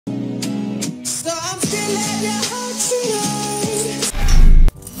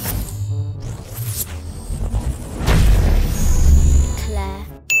Claire.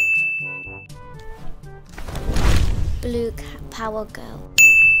 Blue Power Girl.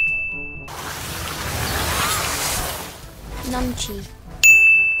 Numchi.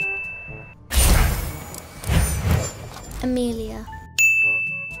 Amelia.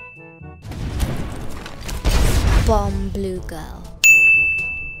 Bomb Blue Girl.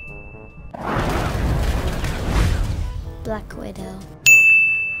 Black Widow.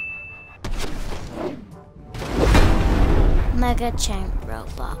 Mega Champ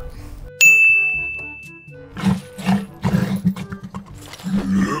Robot.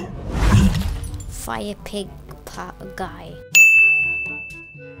 Fire Pig Guy.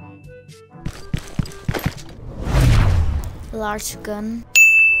 Large Gun.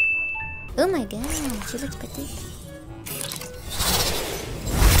 Oh my god, she looks pretty.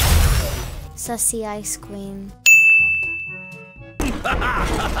 Sassy Ice Queen.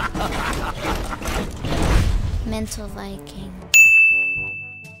 Mental Viking.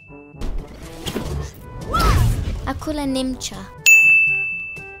 Akula Nimcha.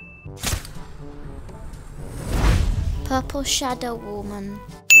 Purple Shadow Woman.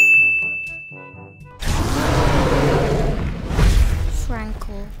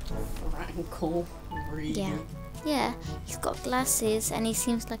 Frankel. Frankel? Really? Yeah. Yeah, he's got glasses and he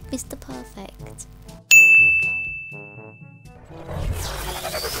seems like Mr. Perfect.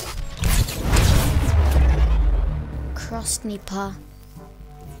 Cross Nipper.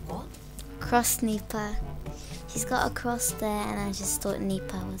 What? Cross Nipper. She's got a cross there and I just thought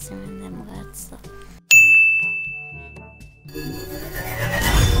Nipper was in them words. So.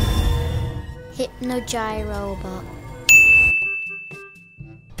 Hypno-Gyrobot.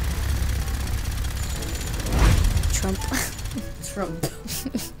 Trump. Trump.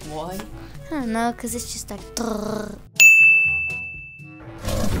 Why? I don't know, because it's just like...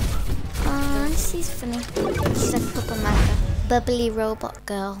 Oh, she's funny. She's like Papa Maca. Bubbly Robot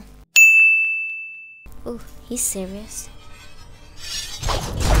Girl. Oh, he's serious.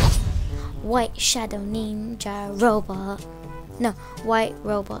 White Shadow Ninja Robot. No, White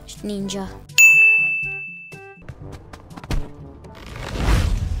Robot Ninja.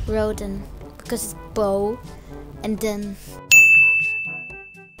 Rodin, because it's bow and then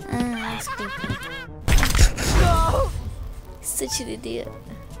that's creepy. No! Such an idiot.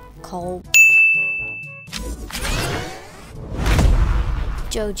 Cole.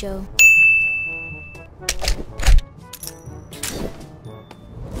 Jojo.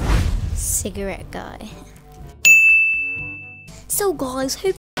 Cigarette Guy. So guys,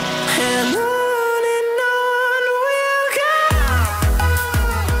 hope